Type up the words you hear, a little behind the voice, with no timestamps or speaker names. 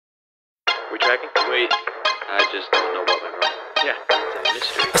We tracking? Wait, I just don't know what went wrong. Yeah, it's a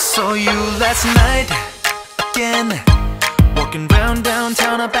mystery. I saw you last night, again, walking round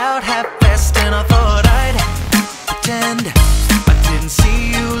downtown about half-past, and I thought I'd pretend I didn't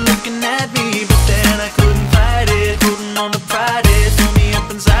see you looking at me, but then I couldn't fight it, holding on to pride, it tore me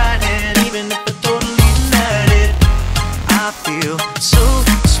up inside, and even if I totally denied it, I feel so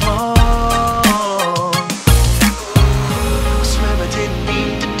small. I swear I didn't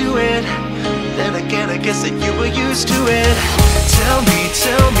mean to do it, then again I guess that you were used to it. Tell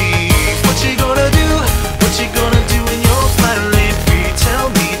me, what you gonna do? What you gonna do when you're finally free? Tell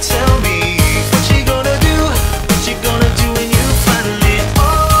me, what you gonna do? What you gonna do when you finally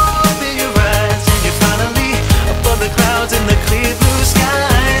open your eyes and you're finally above the clouds and the clear blue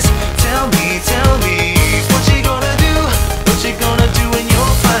skies? Tell me, what you gonna do? What you gonna do when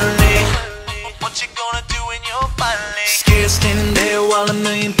you're finally? What you gonna do when you're finally? Scared standing there while a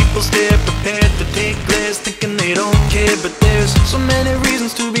million people stare, prepared to take glares, thinking they don't care, but there's so many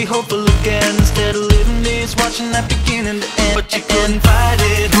reasons to be hopeful again, instead of living days watching that beginning to end. But you couldn't fight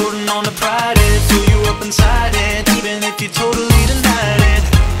it, holding on to pride, it till you up inside it, even if you totally denied it.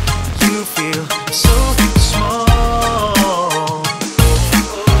 You feel so small.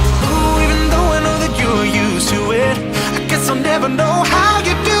 Ooh, even though I know that you're used to it, I guess I'll never know how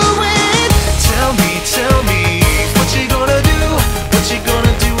you do it. Tell me, what you gonna do? What you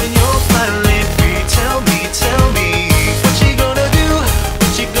gonna do when you're finally free? Tell me, what you gonna do?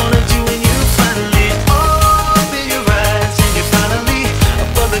 What you gonna do when you finally open your eyes and you're finally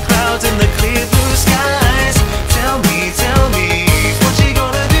above the clouds and the clear blue skies? Tell me, what you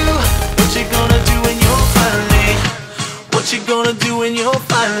gonna do? What you gonna do when you're finally? What you gonna do when you're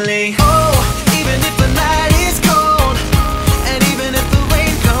finally? Oh, even if the night is cold, and even if the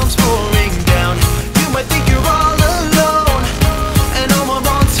rain comes pouring down, you might think you're all alone, and no one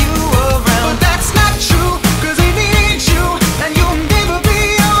wants you around. But that's not true, 'cause he needs you, and you'll never be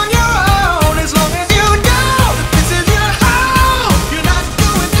on your own, as long as you know this is your home. You're not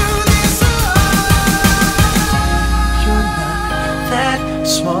going through this alone. You're not that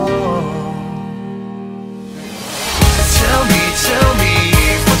small. Tell me,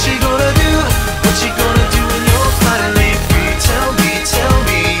 what you gonna do? What you gonna do when you're finally free? Tell me,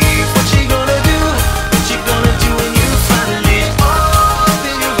 what you gonna do? What you gonna do when you finally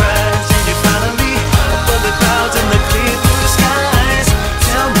open your eyes and you're finally above the clouds and the clear blue skies?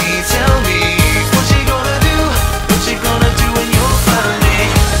 Tell me, what you gonna do? What you gonna do when you're finally?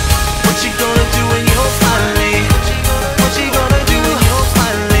 What you gonna do when you're finally? What you gonna do when you're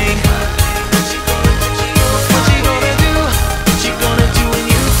finally? What you gonna do? What you gonna do? What you gonna do when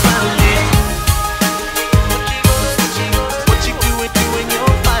you finally? What you do when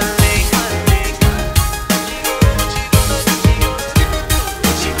you're finally?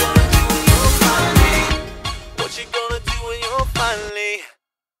 What you gonna do when you're finally? What you gonna do when you're finally?